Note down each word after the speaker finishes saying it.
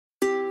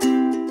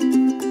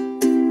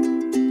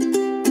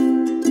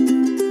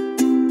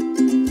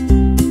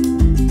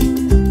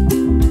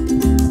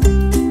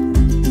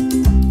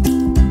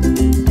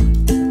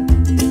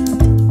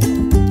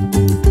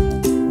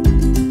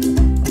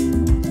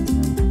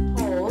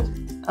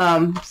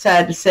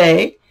sad to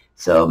say.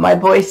 So my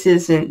voice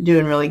isn't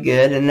doing really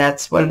good, and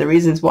that's one of the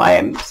reasons why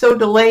I'm so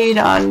delayed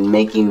on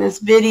making this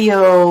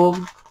video,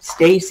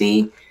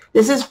 Stacy.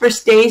 This is for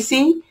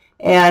Stacy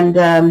and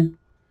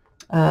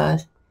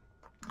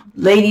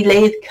Lady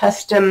Lathe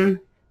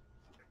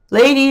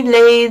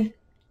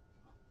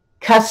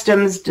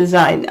Customs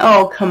Design.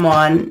 Oh, come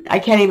on. I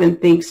can't even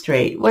think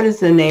straight. What is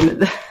the name of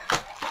the...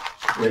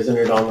 Isn't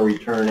it on the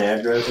return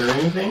address or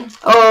anything?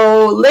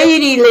 Oh,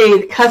 Lady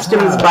Lathe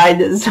Customs by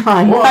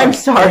Design. Boy, I'm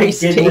sorry,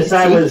 Stacy.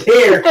 I was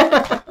here.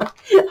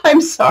 I'm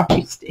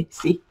sorry,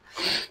 Stacy.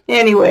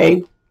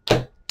 Anyway,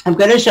 I'm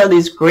going to show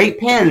these great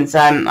pens.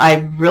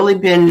 I've really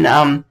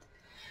been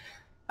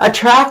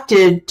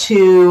attracted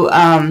to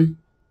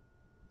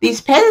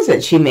these pens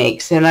that she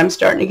makes, and I'm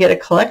starting to get a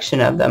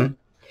collection of them.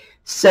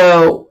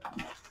 So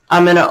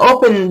I'm going to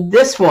open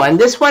this one.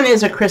 This one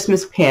is a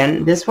Christmas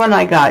pen. This one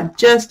I got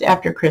just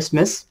after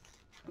Christmas,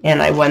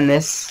 and I won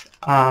this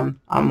on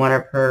one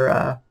of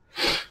her,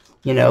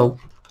 you know,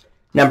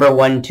 number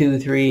 1, 2,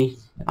 3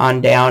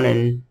 on down,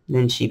 and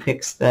then she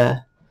picks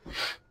the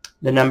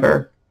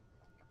number.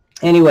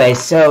 Anyway,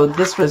 so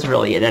this was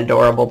really an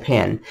adorable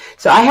pen.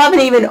 So I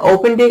haven't even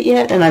opened it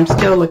yet, and I'm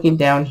still looking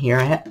down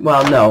here.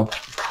 Well, no,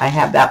 I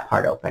have that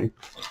part open.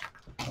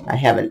 I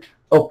haven't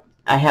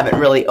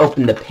really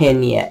opened the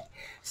pen yet.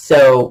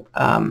 So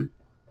I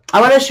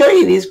want to show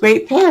you these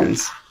great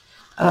pens.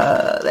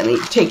 Let me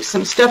take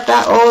some stuff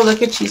out. Oh,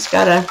 look at, she's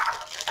got a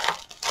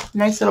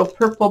nice little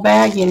purple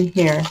bag in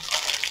here.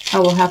 I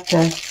will have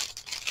to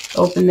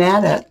open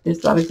that up.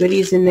 There's a lot of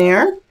goodies in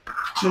there.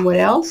 And what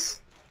else?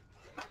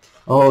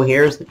 Oh,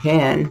 here's the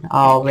pen,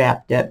 all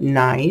wrapped up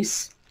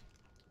nice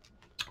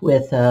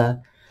with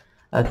a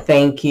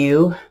thank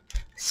you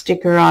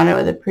sticker on it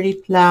with a pretty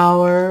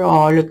flower.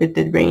 Oh, look at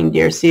the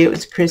reindeer. See, it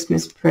was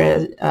Christmas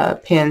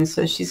pen,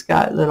 so she's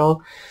got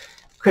little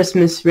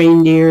Christmas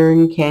reindeer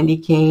and candy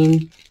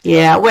cane.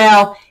 Yeah,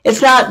 well,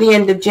 it's not the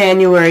end of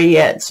January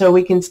yet, so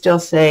we can still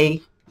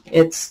say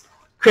it's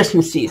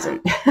Christmas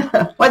season.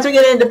 Once we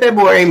get into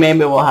February, maybe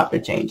we'll have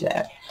to change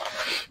that.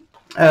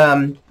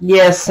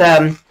 Yes,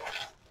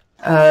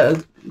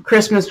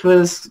 Christmas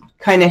was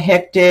kind of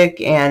hectic,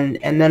 and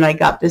then I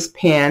got this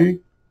pen.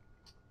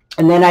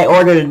 And then I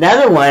ordered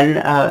another one,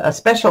 a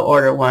special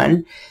order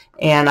one,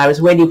 and I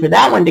was waiting for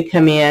that one to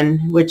come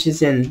in, which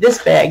is in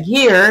this bag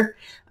here,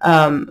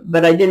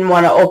 but I didn't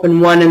want to open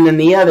one and then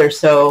the other,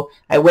 so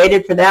I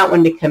waited for that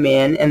one to come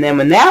in, and then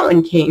when that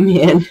one came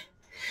in,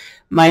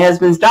 my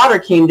husband's daughter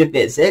came to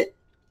visit,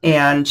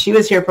 and she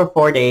was here for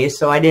 4 days,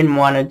 so I didn't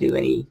want to do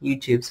any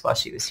YouTubes while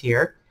she was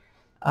here.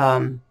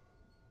 And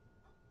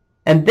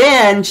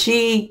then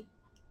she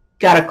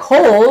got a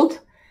cold,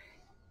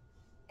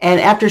 and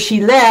after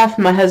she left,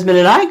 my husband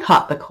and I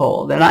caught the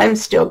cold, and I'm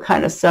still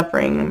kind of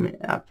suffering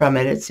from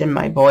it. It's in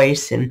my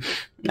voice, and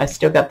I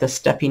still got the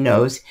stuffy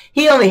nose.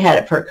 He only had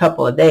it for a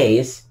couple of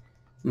days,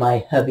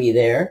 my hubby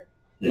there.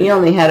 He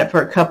only had it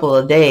for a couple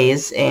of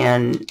days,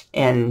 and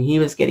he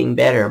was getting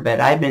better,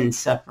 but I've been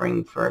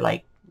suffering for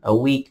like a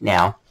week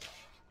now.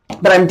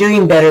 But I'm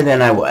doing better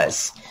than I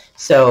was,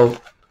 so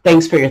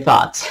thanks for your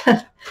thoughts.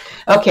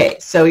 Okay,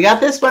 so we got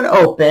this one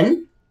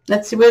open.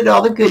 Let's see what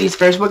all the goodies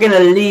first. We're going to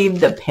leave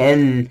the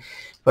pen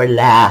for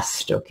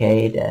last,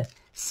 okay, to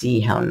see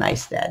how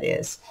nice that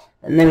is.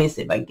 And let me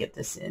see if I can get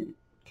this in.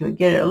 Can we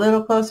get it a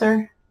little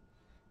closer?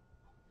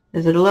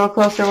 Is it a little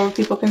closer where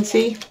people can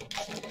see?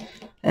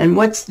 And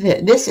what's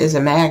this? This is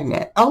a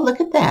magnet. Oh,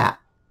 look at that.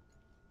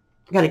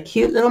 Got a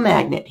cute little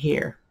magnet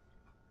here.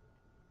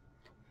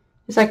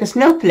 It's like a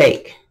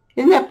snowflake.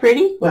 Isn't that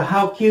pretty? Well,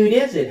 how cute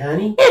is it,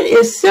 honey? It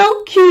is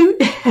so cute.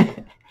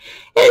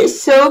 It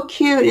is so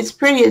cute. It's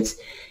pretty.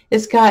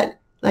 It's got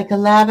like a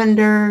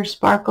lavender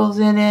sparkles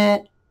in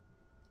it.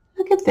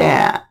 Look at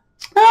that.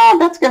 Oh,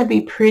 that's going to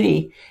be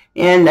pretty.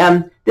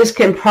 And this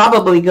can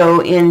probably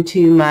go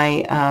into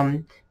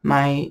my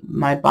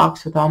my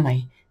box with all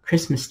my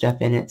Christmas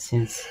stuff in it,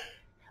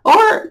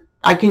 or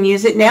I can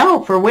use it now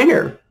for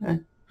winter.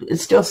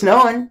 It's still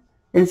snowing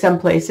in some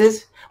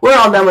places. We're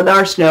all done with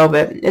our snow,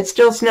 but it's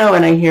still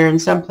snowing, I hear, in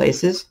some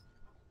places.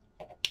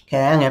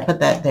 Okay, I'm going to put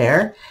that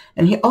there.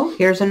 And here, oh,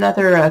 here's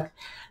another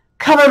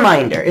cover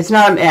minder. It's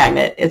not a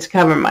magnet, it's a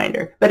cover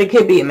minder. But it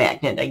could be a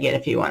magnet, I get,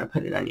 if you want to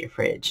put it on your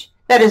fridge.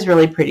 That is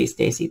really pretty,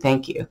 Stacy.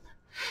 Thank you.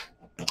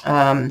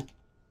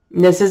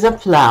 This is a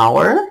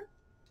flower.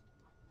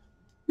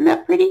 Isn't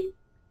that pretty?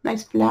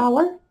 Nice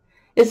flower.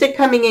 Is it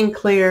coming in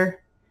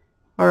clear,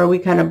 or are we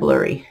kind of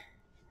blurry?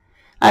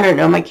 I don't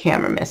know. My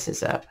camera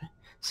messes up.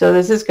 So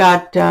this has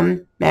got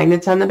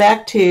magnets on the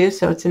back too,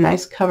 so it's a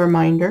nice cover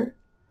minder.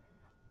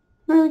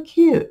 Really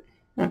cute.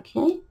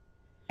 Okay.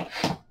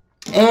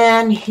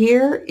 And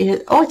here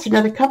is, oh, it's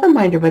another cover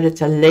minder, but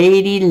it's a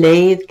Lady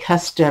Lathe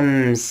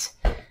Customs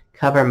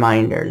cover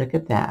minder. Look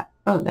at that.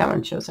 Oh, that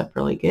one shows up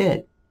really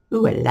good.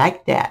 Ooh, I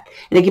like that.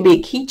 And it can be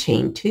a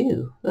keychain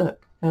too.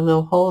 Look, a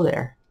little hole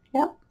there.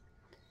 Yep.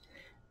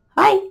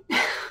 Hi.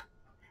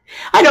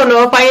 I don't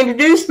know if I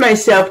introduced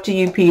myself to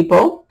you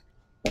people.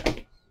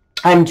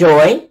 I'm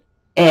Joy.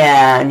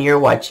 and you're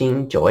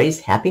watching Joy's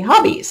Happy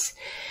Hobbies.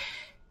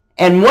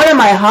 And one of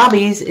my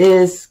hobbies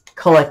is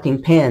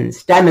collecting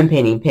pins, diamond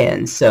painting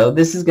pins. So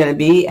this is going to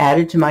be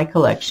added to my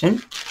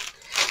collection.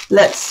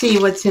 Let's see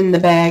what's in the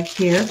bag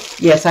here.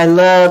 Yes, I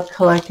love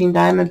collecting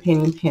diamond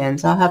painting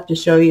pins. I'll have to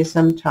show you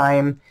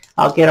sometime.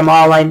 I'll get them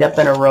all lined up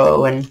in a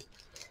row and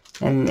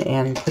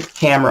put the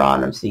camera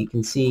on them so you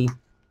can see.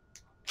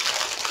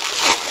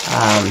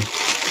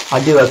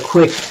 I'll do a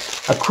quick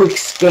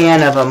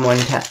scan of them one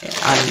time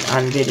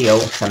on video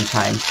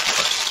sometime.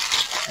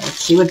 Let's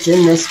see what's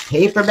in this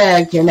paper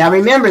bag here. Now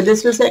remember,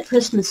 this was at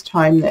Christmas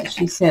time that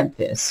she sent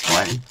this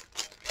one.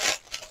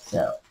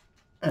 So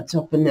let's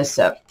open this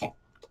up.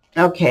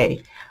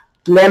 Okay,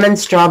 lemon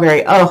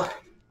strawberry. Oh,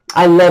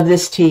 I love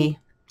this tea.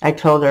 I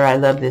told her I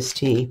love this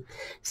tea.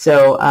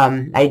 So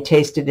I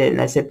tasted it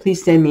and I said,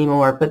 please send me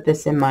more. Put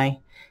this in my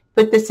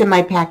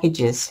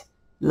packages.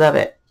 Love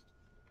it.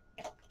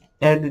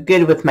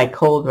 Good with my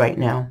cold right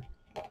now.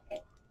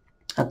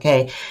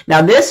 Okay,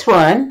 now this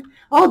one.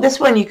 Oh, this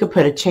one you could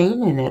put a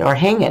chain in it or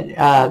hang it.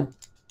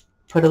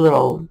 Put a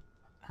little,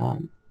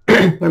 what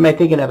am I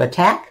thinking of, a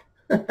tack?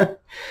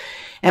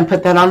 And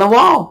put that on the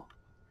wall.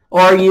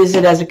 Or use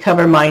it as a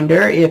cover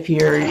minder if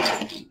you're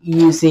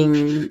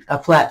using a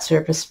flat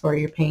surface for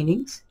your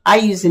paintings. I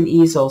use an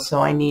easel,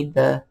 so I need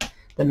the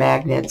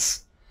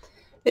magnets.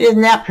 But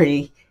isn't that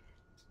pretty?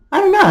 I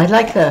don't know. I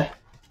like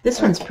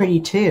this one's pretty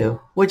too.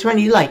 Which one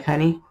do you like,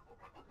 honey?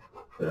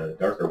 The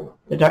darker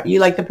one. You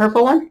like the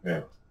purple one?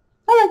 Yeah.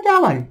 I like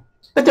that one.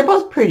 But they're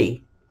both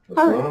pretty.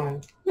 Oh,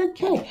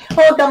 okay.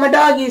 Oh, got my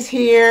doggies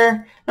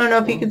here. I don't know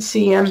if you could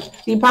see him.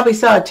 You probably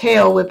saw a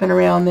tail whipping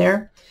around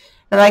there.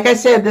 And like I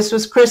said, this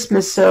was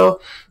Christmas,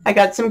 so I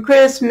got some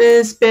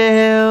Christmas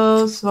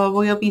bells. So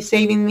we'll be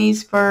saving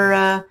these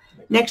for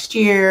next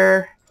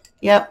year.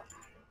 Yep.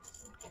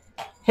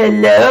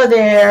 Hello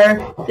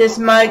there. This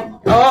might,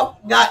 oh,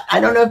 God,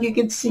 I don't know if you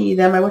can see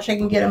them. I wish I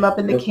can get them up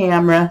in the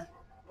camera.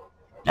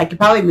 I could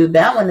probably move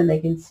that one and they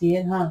can see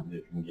it, huh?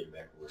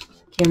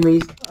 Can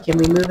we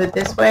move it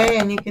this way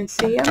and you can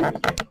see them?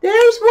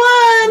 There's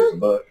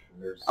one.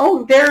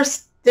 Oh,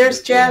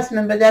 there's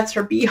Jasmine, but that's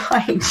her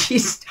behind.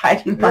 She's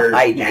hiding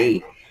behind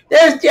me.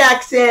 There's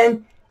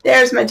Jackson.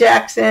 There's my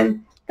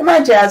Jackson. Come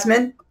on,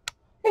 Jasmine.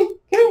 Hey,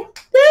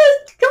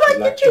 come on,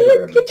 get your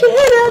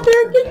head out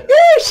there.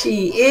 There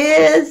she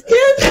is.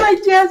 There's my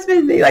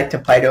Jasmine. They like to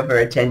fight over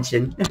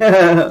attention.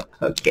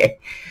 Okay,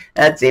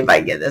 let's see if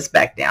I get this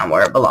back down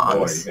where it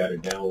belongs. Boy, you got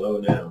it down low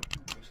now.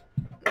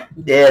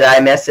 Did I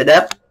mess it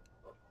up?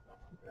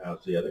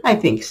 How's the other? I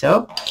think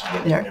so.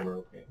 There. Camera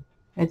okay?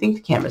 I think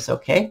the camera's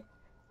okay.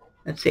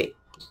 Let's see.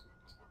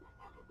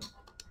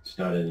 It's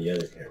not in the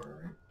other camera,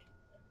 right?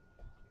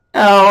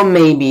 Oh,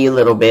 maybe a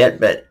little bit,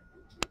 but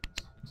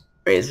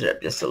raise it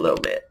up just a little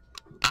bit.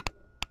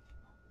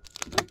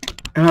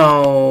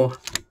 Oh,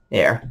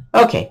 there.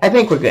 Okay, I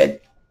think we're good.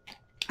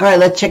 All right,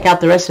 let's check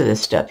out the rest of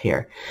this stuff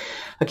here.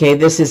 Okay,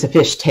 this is a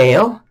fish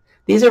tail.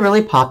 These are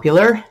really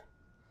popular.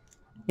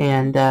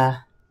 And,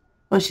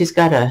 well, she's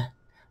got a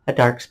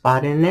dark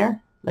spot in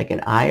there, like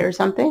an eye or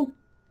something.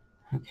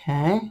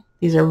 Okay.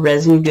 These are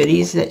resin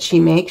goodies that she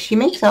makes. She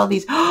makes all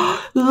these.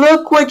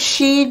 Look what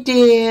she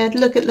did.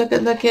 Look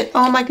at.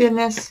 Oh, my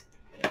goodness.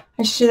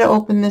 I should have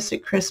opened this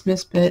at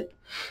Christmas, but,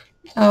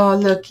 oh,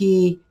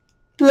 looky.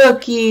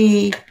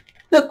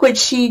 Look what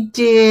she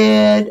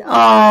did.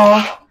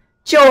 Oh,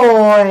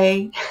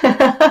 Joy.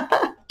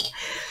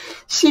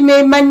 She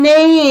made my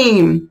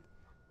name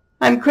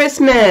on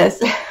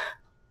Christmas.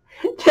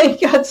 They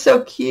got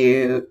so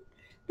cute.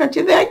 Don't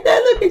you like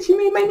that? Look at, she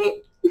made my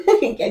name.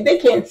 They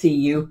can't see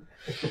you.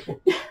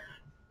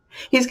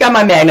 He's got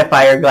my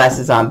magnifier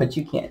glasses on, but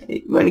you can't.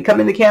 You want to come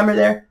in the camera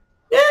there?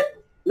 Yeah.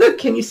 Look,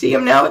 can you see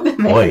him now?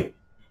 Oi.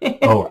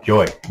 Oh,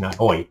 Joy, not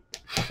Oi.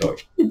 Joy.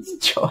 It's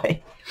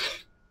Joy.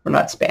 We're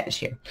not Spanish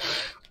here.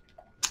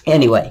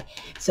 Anyway,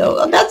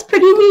 so that's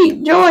pretty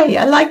neat. Joy,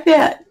 I like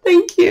that.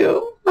 Thank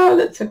you. Oh,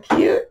 that's so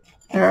cute.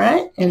 All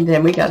right, and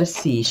then we got a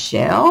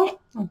seashell.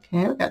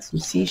 Okay, we got some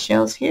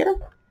seashells here.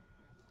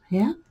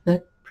 Yeah,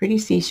 the pretty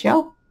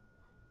seashell.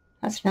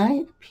 That's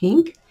nice.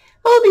 Pink.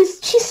 Oh,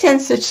 she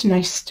sends such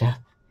nice stuff.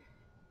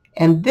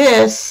 And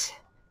this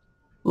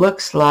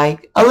looks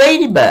like a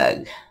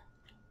ladybug.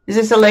 Is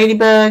this a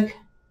ladybug?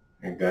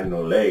 Ain't got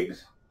no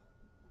legs.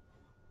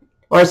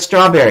 Or a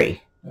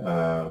strawberry?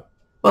 Well,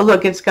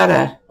 look, it's got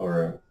a...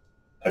 Or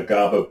a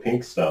gob of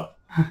pink stuff.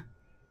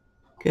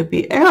 Could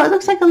be... Oh, it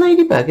looks like a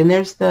ladybug. And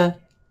there's the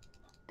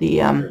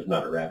There's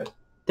not a rabbit.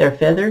 Their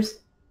feathers?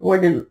 Or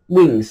the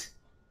wings.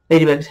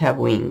 Ladybugs have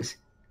wings.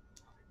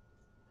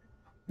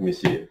 Let me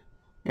see it.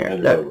 Here,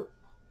 look.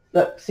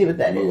 Look, see what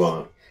that Move is.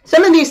 on.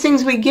 Some of these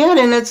things we get,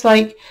 and it's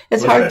like,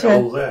 it's What hard the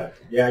hell to... is that?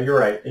 Yeah, you're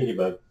right.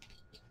 Ladybug.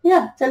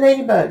 Yeah, it's a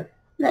ladybug. Isn't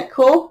that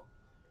cool?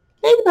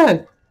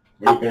 Ladybug.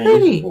 What are you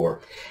going to use it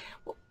for?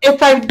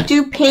 If I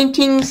do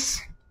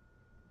paintings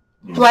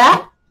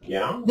flat,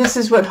 Yeah? this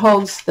is what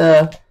holds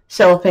the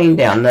cellophane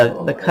down,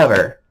 the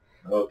cover.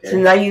 Okay.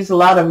 Since I use a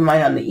lot of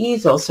mine on the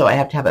easel, so I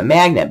have to have a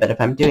magnet. But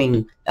if I'm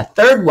doing a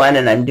third one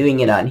and I'm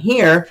doing it on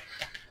here,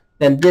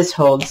 Then this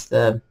holds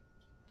the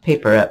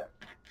paper up,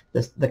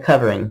 the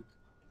covering.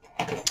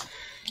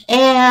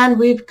 And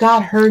we've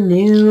got her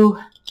new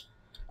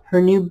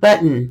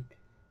button.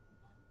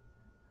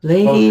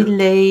 Lady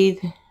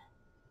Lathe.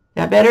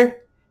 That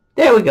better?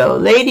 There we go.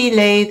 Lady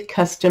Lathe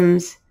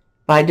Customs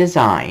by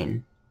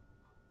Design.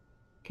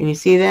 Can you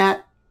see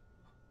that?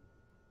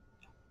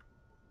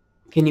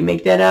 Can you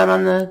make that out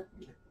on the...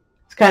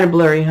 It's kind of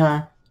blurry,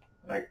 huh?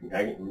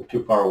 I'm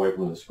too far away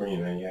from the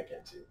screen. I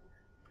can't see it.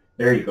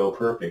 There you go.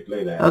 Perfect.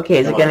 Look at that. Okay,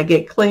 is it going to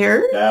get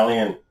clear? Dial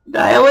in.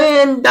 Dial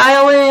in.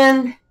 Dial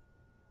in.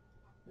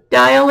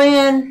 Dial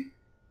in.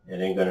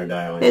 It ain't going to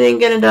dial in. It ain't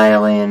going to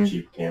dial in.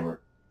 Cheap camera.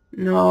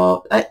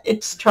 No,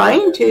 it's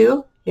trying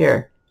to.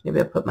 Here, maybe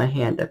I'll put my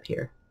hand up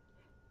here.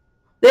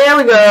 There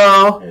we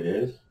go. It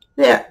is?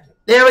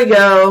 There we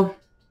go.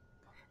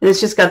 And it's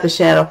just got the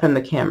shadow from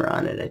the camera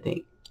on it, I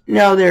think.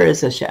 No, there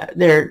is a shadow.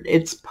 There,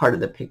 it's part of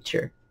the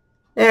picture.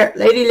 There,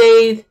 Lady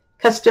Lathe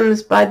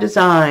Customs by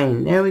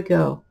Design. There we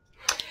go.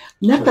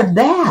 Enough of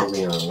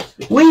that.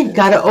 We've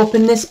got to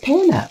open this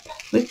pen up.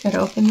 We've got to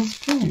open this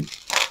pen.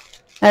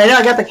 I know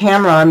I got the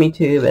camera on me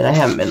too, but I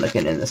haven't been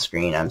looking in the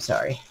screen. I'm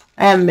sorry.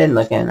 I haven't been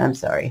looking. I'm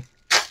sorry.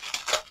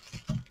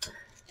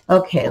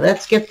 Okay,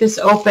 let's get this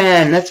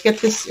open. Let's get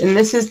this. And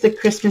this is the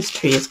Christmas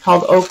tree. It's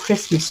called Oh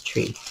Christmas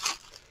Tree.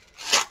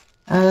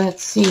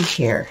 Let's see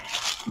here.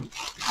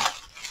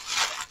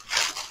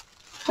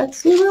 Let's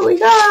see what we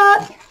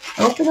got.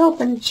 Open,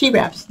 open. She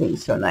wraps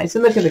things so nice.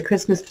 And look at the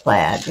Christmas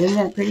plaid. Isn't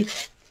that pretty?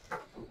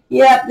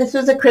 Yeah, this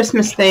was a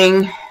Christmas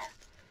thing.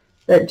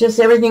 But just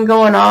everything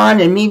going on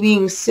and me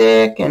being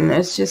sick. And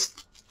it's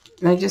just,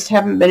 I just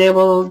haven't been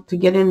able to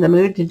get in the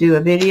mood to do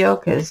a video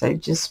because I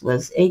just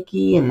was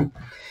achy. And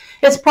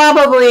it's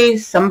probably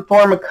some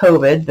form of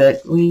COVID,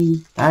 but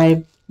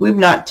we've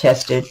not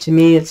tested. To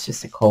me, it's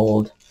just a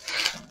cold.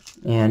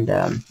 And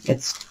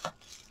it's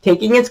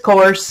taking its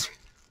course.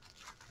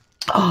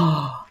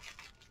 Oh,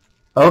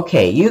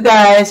 okay. You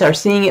guys are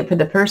seeing it for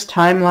the first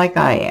time like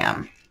I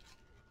am.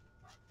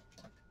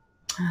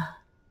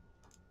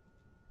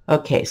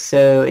 Okay,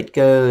 so it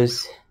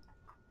goes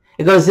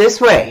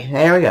this way.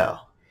 There we go.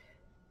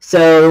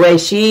 So the way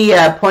she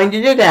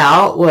pointed it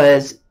out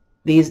was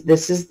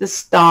this is the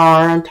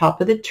star on top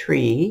of the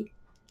tree.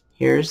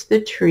 Here's the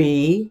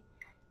tree.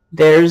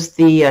 There's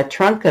the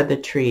trunk of the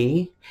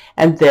tree.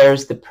 And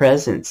there's the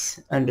presents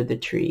under the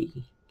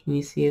tree. Can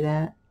you see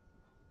that?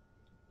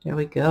 There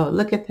we go.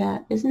 Look at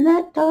that. Isn't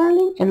that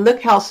darling? And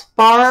look how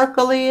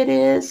sparkly it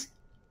is.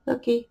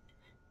 Looky.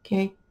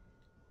 Okay.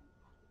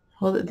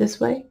 Hold it this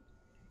way.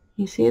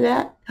 You see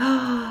that?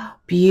 Oh,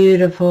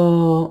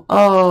 beautiful.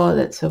 Oh,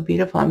 that's so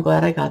beautiful. I'm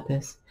glad I got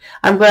this.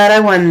 I'm glad I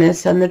won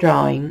this on the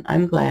drawing.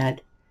 I'm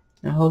glad.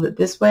 Now hold it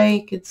this way.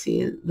 You can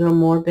see a little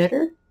more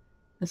better.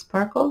 The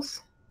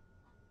sparkles.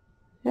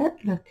 There,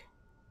 look.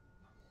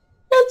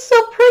 That's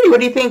so pretty. What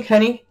do you think,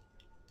 honey?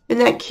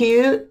 Isn't that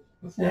cute?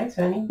 That's nice,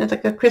 honey. It's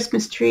like a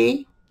Christmas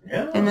tree.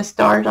 Yeah. And the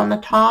stars on the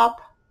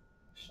top.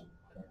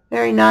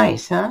 Very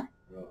nice, huh?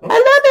 Uh-huh. I love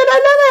it. I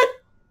love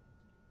it.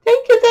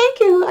 Thank you. Thank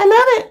you. I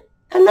love it.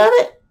 I love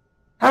it.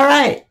 All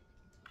right.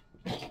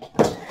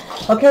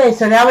 Okay,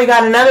 so now we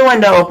got another one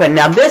to open.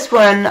 Now this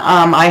one,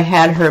 I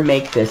had her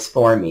make this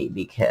for me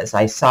because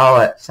I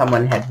saw it.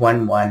 Someone had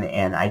won one,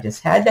 and I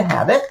just had to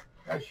have it.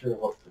 I sure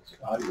hope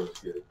the audio is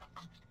good.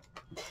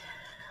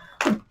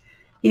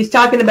 He's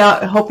talking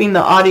about hoping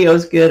the audio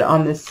is good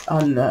on this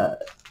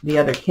the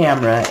other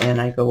camera,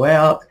 and I go,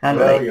 well, it's kind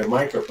of like... your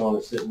microphone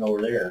is sitting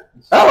over there.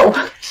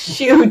 Oh,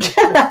 shoot.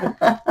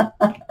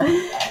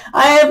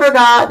 I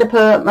forgot to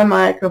put my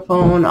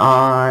microphone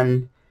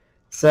on,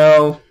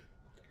 so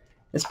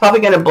it's probably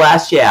going to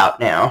blast you out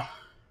now.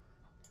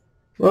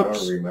 Whoops. I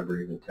don't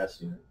remember even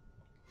testing it.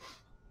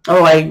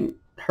 Oh, I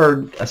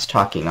heard us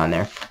talking on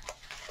there.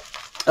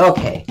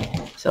 Okay,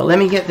 so let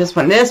me get this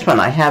one. This one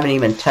I haven't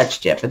even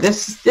touched yet, but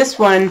this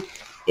one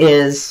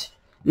is,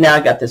 now I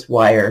got this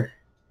wire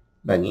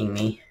bugging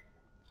me.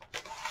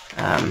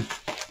 Let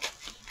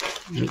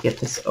me get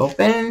this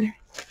open.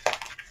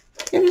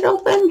 Get it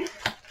open.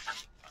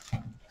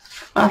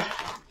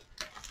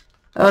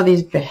 Oh,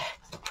 these bags.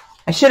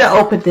 I should have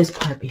opened this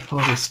part before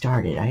we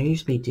started. I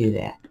usually do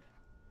that,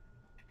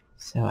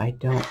 so I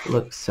don't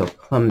look so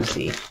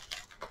clumsy.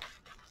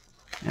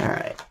 All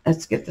right,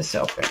 let's get this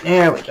open.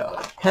 There we go.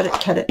 Cut it,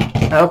 cut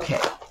it. Okay.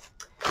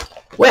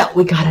 Well,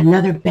 we got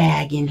another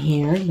bag in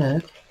here.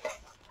 Look.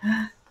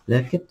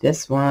 Look at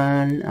this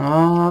one.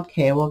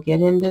 Okay, we'll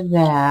get into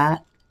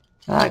that.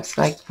 Looks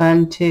like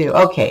fun, too.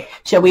 Okay,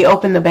 shall we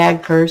open the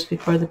bag first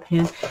before the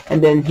pen?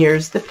 And then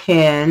here's the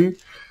pen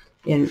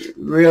in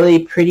really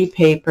pretty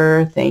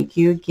paper. Thank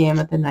you again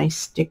with a nice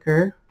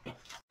sticker.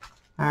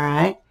 All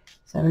right,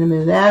 so I'm going to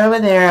move that over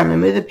there. I'm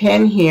going to move the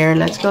pen here.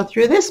 Let's go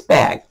through this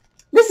bag.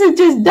 This is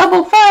just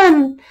double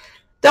fun,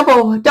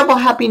 double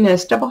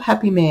happiness, double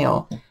happy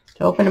mail.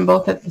 To open them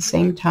both at the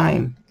same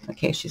time.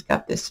 Okay, she's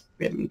got this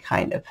ribbon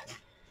kind of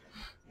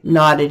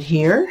knotted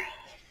here.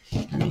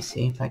 Let me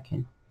see if I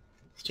can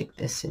stick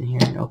this in here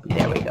and open.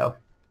 There we go.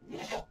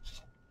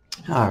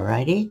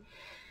 Alrighty.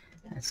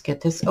 Let's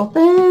get this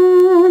open.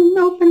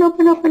 Open,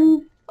 open,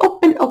 open,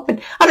 open,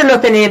 open. I don't know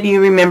if any of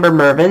you remember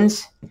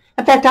Mervyn's.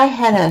 In fact, I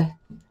had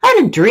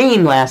a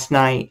dream last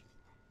night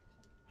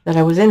that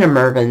I was in a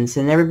Mervyn's,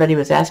 and everybody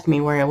was asking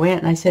me where I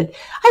went, and I said,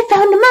 I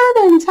found a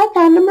Mervyn's. I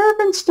found a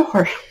Mervyn's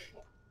store.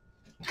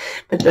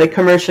 But the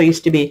commercial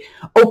used to be,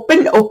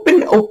 open,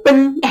 open,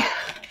 open.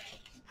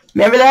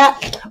 Remember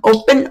that?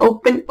 Open,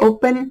 open,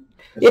 open.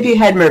 If you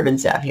had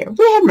Mervyn's out here.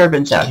 We had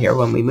Mervyn's out here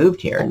when we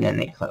moved here, and then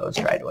they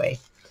closed right away.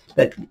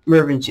 But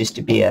Mervyn's used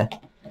to be a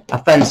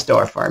fun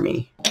store for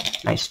me.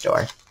 Nice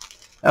store.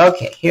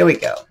 Okay, here we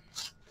go.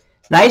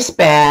 Nice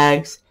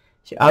bags.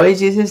 She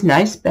always uses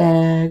nice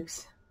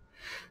bags.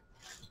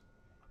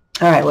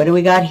 All right, what do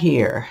we got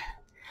here?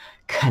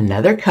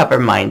 Another cover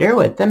minder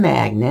with the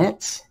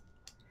magnets.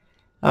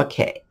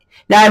 Okay.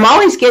 Now, I'm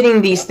always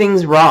getting these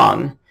things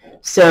wrong.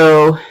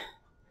 So,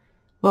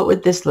 what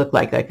would this look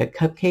like? Like a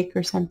cupcake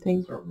or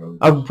something?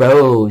 A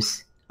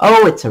rose.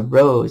 Oh, it's a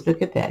rose.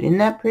 Look at that. Isn't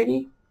that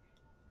pretty?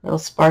 A little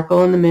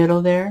sparkle in the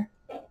middle there.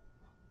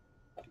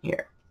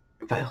 Here.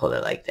 If I hold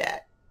it like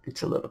that,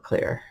 it's a little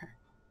clearer.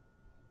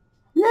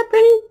 Isn't that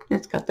pretty?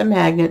 It's got the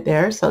magnet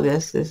there. So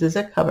this is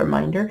a cover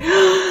minder.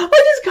 I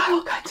just got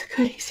all kinds of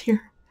goodies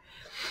here.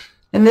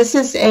 And this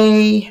is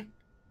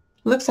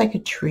looks like a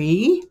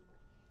tree.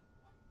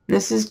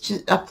 This is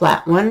just a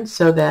flat one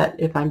so that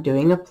if I'm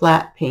doing a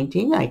flat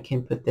painting, I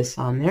can put this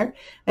on there.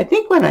 I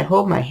think when I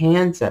hold my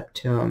hands up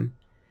to them,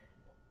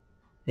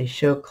 they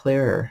show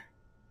clearer.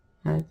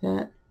 Like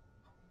that.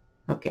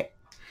 Okay.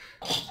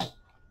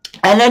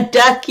 And a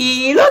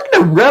ducky. Look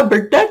at a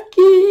rubber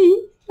ducky.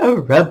 A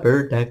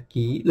rubber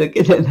ducky. Look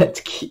at that. That's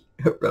cute.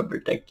 A rubber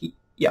ducky.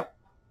 Yeah.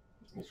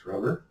 It's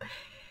rubber?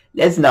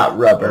 It's not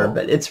rubber,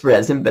 but it's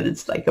resin, but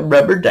it's like a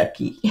rubber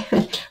ducky.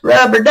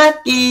 Rubber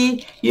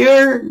ducky.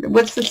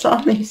 What's the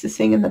song they used to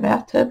sing in the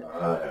bathtub?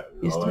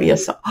 Used to be a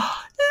song.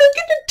 Oh, look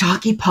at the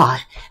doggy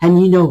paw.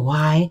 And you know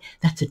why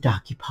that's a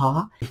doggy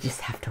paw? You just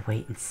have to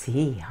wait and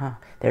see, huh?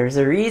 There's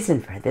a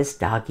reason for this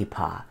doggy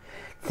paw.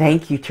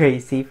 Thank you,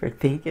 Tracy, for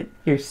thinking.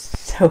 You're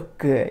so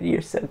good.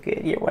 You're so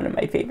good. You're one of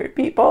my favorite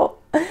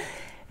people.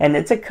 And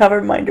it's a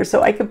cover minder,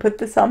 so I can put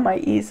this on my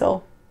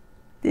easel.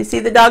 Do you see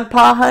the dog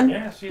paw, hun?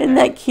 Yeah, I see Isn't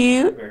that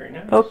cute? Very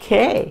nice.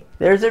 Okay,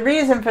 there's a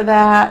reason for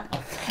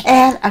that.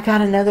 And I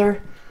got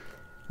another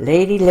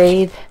Lady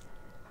Lathe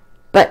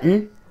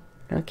button.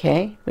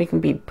 Okay, we can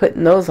be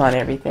putting those on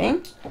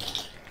everything.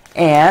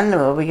 And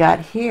what we got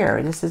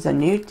here, this is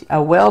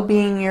a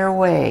Well-Being Your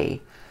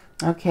Way.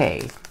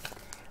 Okay,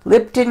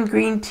 Lipton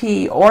green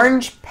tea,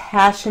 orange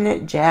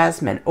passionate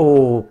jasmine.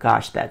 Oh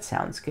gosh, that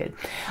sounds good.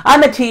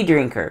 I'm a tea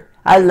drinker.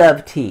 I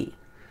love tea.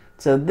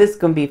 So this is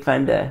going to be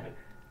fun to...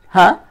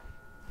 Huh?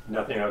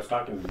 Nothing. I was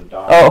talking to the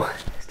dog. Oh,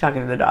 I was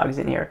talking to the dogs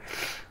in here.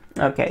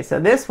 Okay,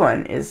 so this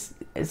one is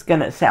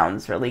gonna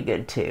sounds really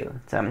good too.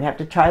 So I'm gonna have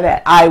to try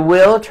that. I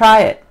will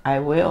try it. I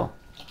will.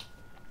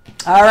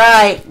 All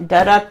right,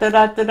 da da da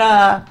da da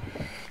da.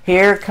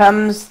 Here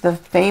comes the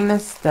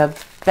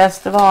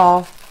best of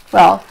all.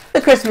 Well,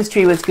 the Christmas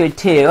tree was good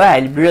too. I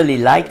really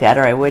like that,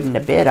 or I wouldn't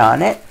have bid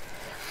on it.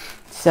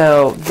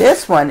 So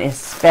this one is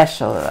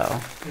special though.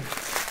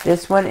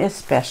 This one is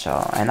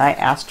special, and I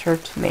asked her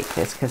to make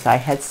this because I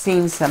had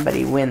seen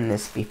somebody win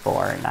this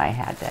before, and I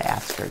had to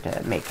ask her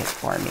to make it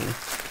for me.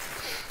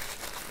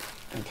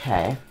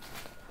 Okay.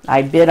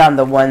 I bid on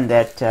the one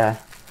that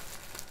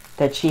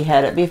she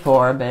had it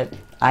before, but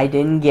I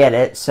didn't get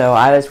it, so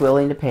I was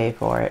willing to pay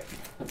for it.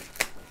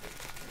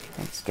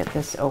 Let's get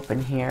this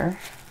open here.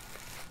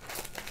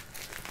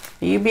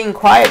 Are you being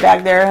quiet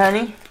back there,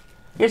 honey?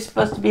 You're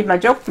supposed to be my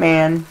joke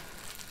man.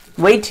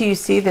 Wait till you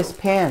see this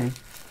pen.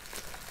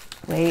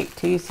 Wait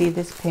till you see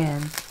this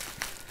pen.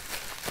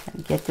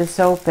 Get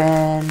this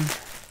open.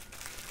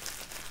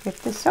 Get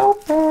this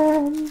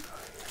open.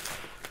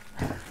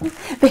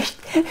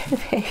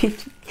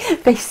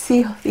 They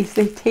seal these.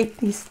 They tape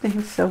these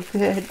things so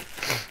good.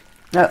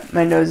 Oh,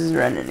 my nose is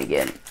running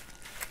again.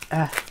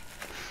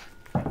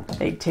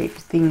 They tape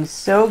things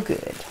so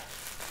good.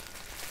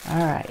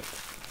 All right.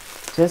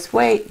 Just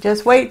wait.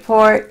 Just wait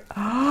for it.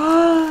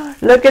 Oh,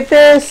 look at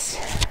this.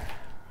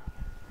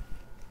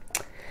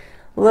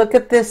 Look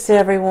at this,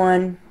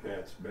 everyone.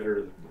 That's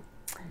better.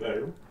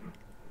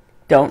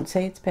 Don't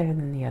say it's better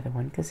than the other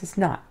one, because it's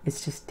not.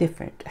 It's just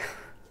different.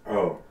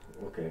 Oh,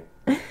 okay.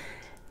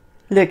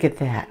 Look at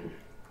that.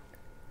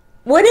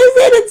 What is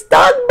it? It's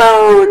dog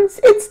bones.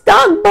 It's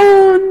dog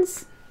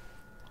bones.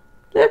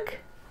 Look.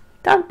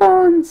 Dog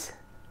bones.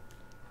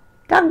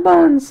 Dog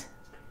bones.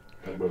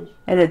 Dog bones.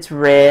 And it's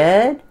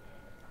red.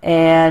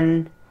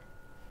 And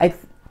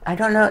I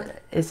don't know.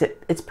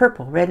 It's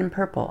purple. Red and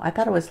purple. I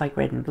thought it was like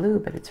red and blue,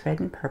 but it's red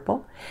and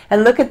purple.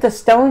 And look at the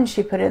stones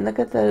she put in. Look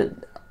at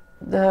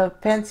the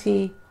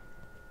fancy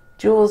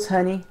jewels,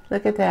 honey.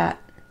 Look at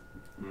that.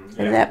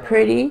 Isn't that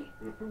pretty?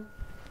 Mm-hmm.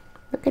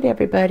 Look at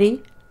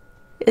everybody.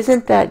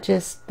 Isn't that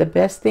just the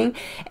best thing?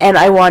 And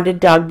I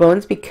wanted dog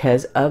bones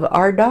because of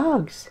our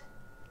dogs.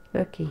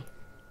 Looky.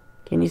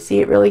 Can you see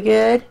it really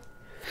good?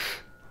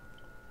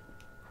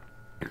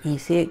 Can you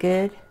see it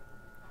good?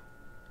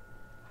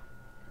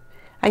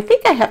 I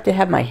think I have to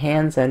have my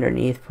hands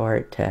underneath for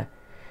it to,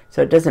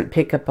 so it doesn't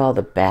pick up all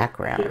the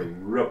background. Get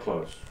real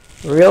close.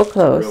 Real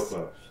close. Real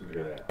close. Look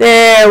at that.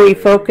 There, we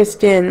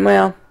focused in.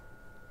 Well,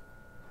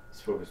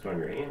 it's focused on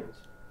your hands.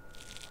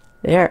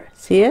 There.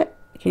 See it?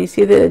 Can you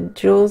see the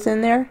jewels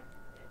in there?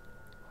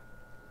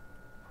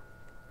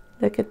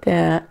 Look at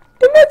that.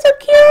 Isn't that so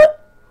cute?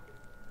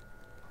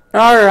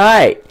 All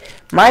right.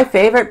 My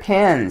favorite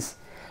pens.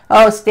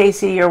 Oh,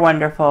 Stacy, you're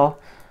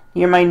wonderful.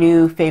 You're my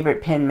new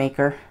favorite pen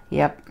maker.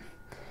 Yep.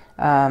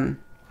 And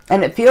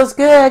it feels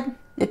good.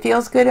 It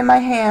feels good in my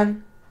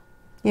hand.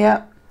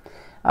 Yep.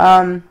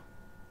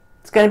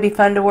 It's going to be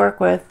fun to work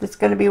with. It's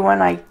going to be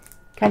one I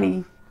kind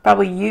of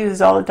probably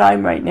use all the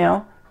time right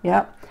now.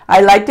 Yep. I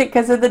liked it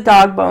because of the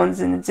dog bones,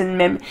 and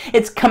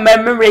it's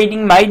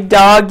commemorating my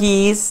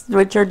doggies,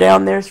 which are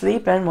down there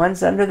sleeping.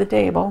 One's under the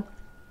table.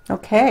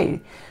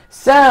 Okay,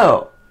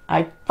 so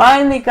I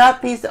finally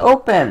got these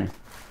open.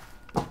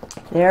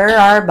 There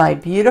are my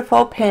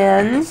beautiful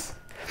pens.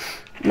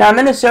 Now I'm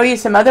going to show you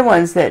some other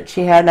ones that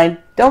she had, and I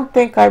don't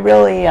think I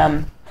really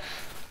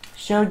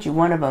showed you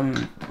one of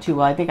them too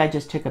well. I think I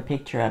just took a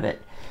picture of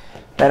it.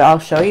 But I'll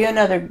show you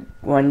another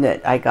one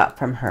that I got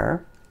from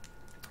her.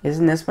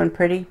 Isn't this one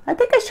pretty? I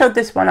think I showed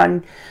this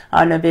one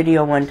on a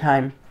video one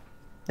time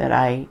that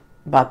I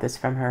bought this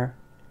from her.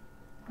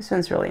 This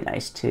one's really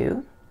nice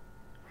too.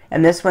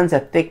 And this one's a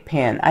thick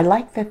pen. I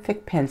like the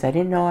thick pens. I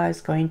didn't know I was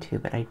going to,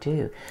 but I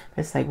do.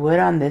 It's like wood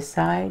on this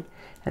side,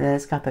 and then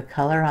it's got the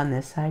color on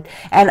this side.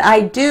 And I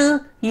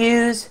do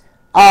use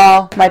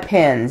all my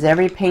pens.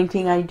 Every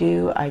painting I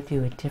do a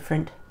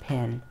different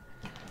pen.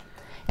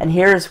 And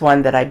here's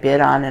one that I bid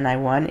on and I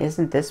won.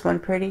 Isn't this one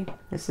pretty?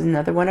 This is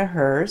another one of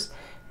hers.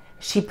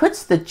 She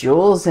puts the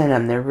jewels in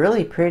them. They're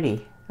really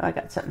pretty. Oh, I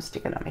got something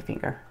sticking on my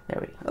finger. There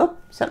we go. Oh,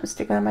 something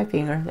sticking on my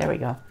finger. There we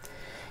go.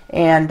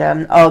 And,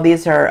 oh,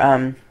 these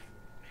are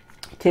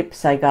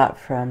tips I got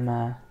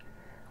from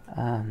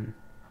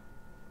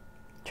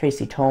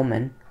Tracy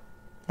Tolman,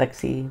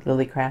 Lexi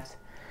Lily Crafts.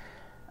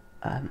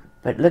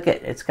 But look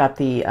at, it's got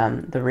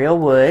the real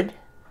wood,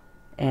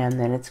 and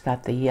then it's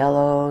got the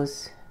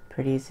yellows,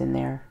 pretties in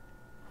there.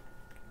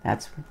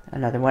 That's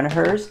another one of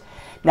hers.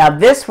 Now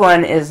this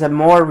one is a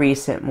more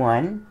recent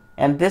one,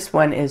 and this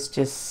one is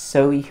just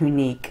so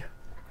unique.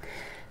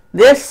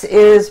 This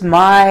is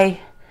my,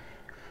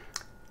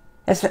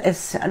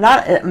 it's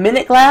not a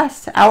minute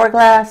glass,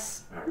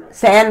 hourglass,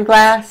 sand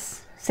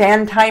glass,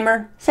 sand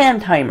timer.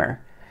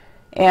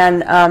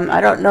 And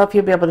I don't know if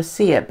you'll be able to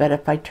see it, but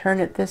if I turn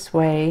it this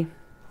way,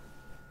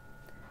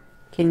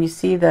 can you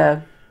see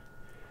the,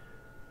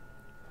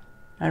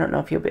 I don't know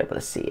if you'll be able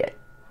to see it.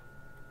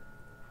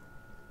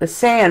 The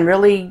sand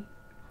really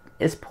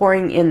is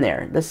pouring in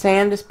there. The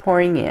sand is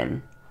pouring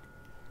in.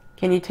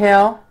 Can you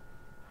tell?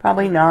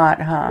 Probably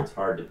not, huh? It's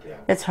hard to tell.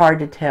 It's hard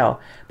to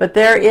tell. But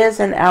there is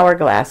an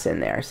hourglass in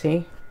there,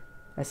 see?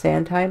 A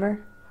sand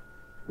timer.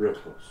 Real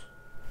close.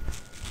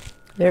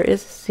 There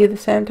is, see the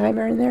sand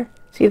timer in there?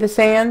 See the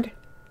sand?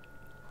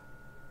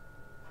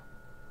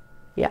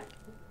 Yeah.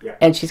 Yeah.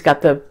 And she's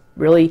got the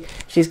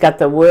she's got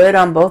the wood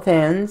on both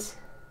ends.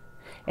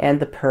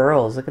 And the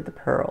pearls. Look at the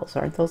pearls.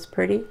 Aren't those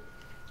pretty?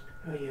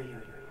 Oh, yeah.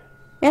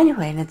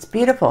 Anyway, and it's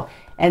beautiful.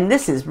 And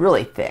this is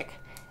really thick.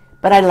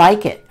 But I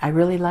like it. I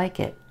really like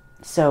it.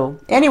 So,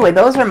 anyway,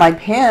 those are my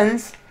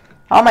pens.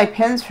 All my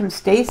pens from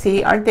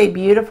Stacy. Aren't they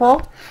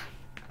beautiful?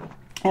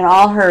 And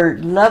all her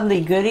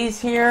lovely goodies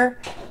here.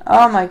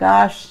 Oh my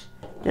gosh.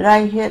 Did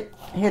I hit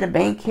a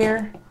bank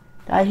here?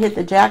 Did I hit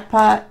the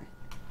jackpot?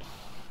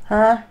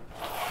 Huh?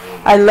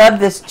 I love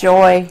this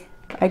joy.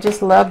 I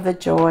just love the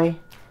joy.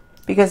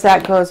 Because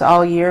that goes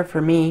all year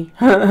for me.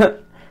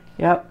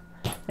 Yep.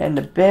 And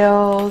the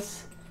bills.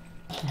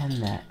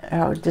 And the,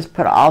 I'll just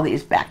put all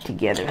these back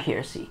together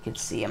here so you can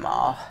see them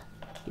all.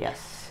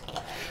 Yes.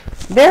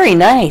 Very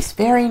nice.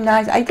 Very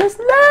nice. I just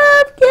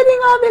love getting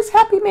all this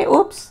happy mail.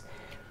 Oops.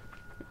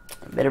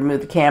 Better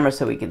move the camera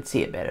so we can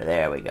see it better.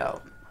 There we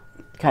go.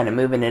 Kind of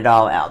moving it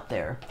all out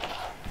there.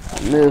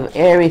 Move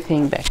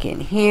everything back in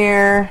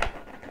here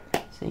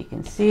so you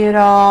can see it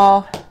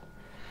all.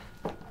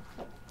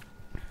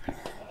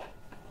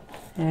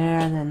 There,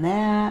 and then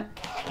that.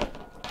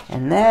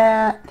 And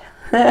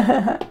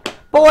that.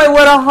 Boy,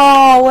 what a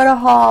haul, what a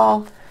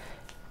haul.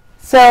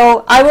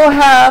 So I will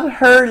have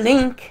her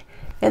link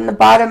in the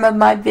bottom of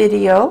my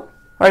video,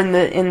 or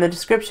in the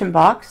description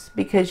box,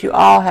 because you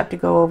all have to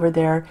go over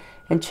there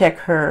and check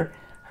her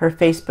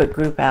Facebook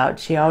group out.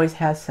 She always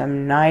has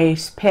some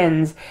nice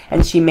pens,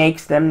 and she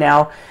makes them.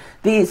 Now,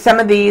 some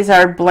of these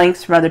are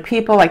blanks from other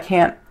people.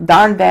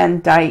 Don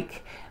Van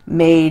Dyke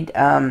made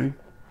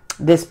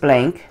this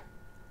blank.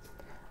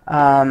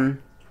 I'm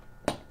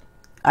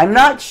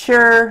not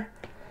sure.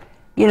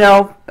 You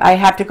know, I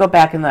have to go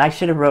back and I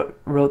should have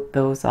wrote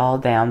those all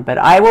down, but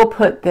I will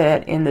put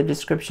that in the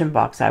description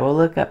box. I will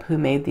look up who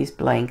made these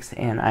blanks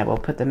and I will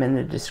put them in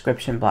the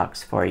description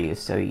box for you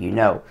so you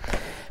know.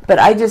 But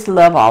I just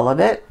love all of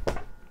it.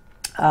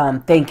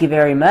 Thank you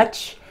very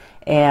much,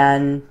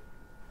 and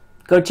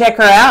go check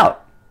her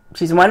out.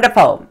 She's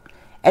wonderful.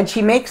 And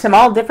she makes them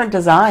all different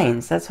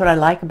designs. That's what I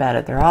like about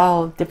it. They're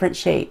all different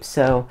shapes,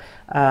 so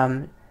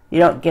you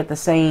don't get the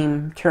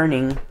same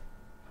turning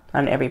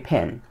on every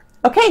pin.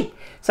 Okay,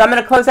 so I'm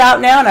going to close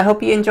out now, and I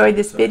hope you enjoyed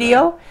this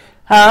video.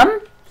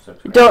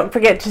 Don't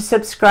forget to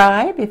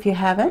subscribe if you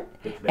haven't,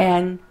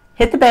 and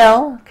hit the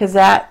bell, because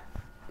that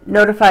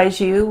notifies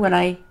you when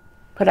I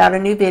put out a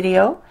new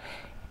video,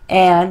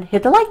 and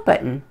hit the like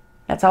button.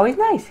 That's always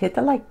nice. Hit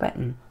the like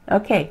button.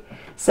 Okay,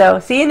 so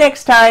see you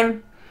next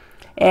time,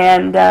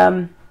 and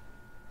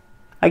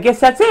I guess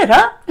that's it,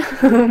 huh?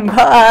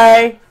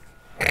 Bye.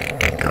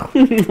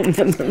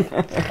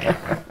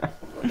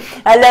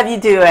 I love you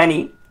too,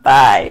 honey.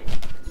 Bye.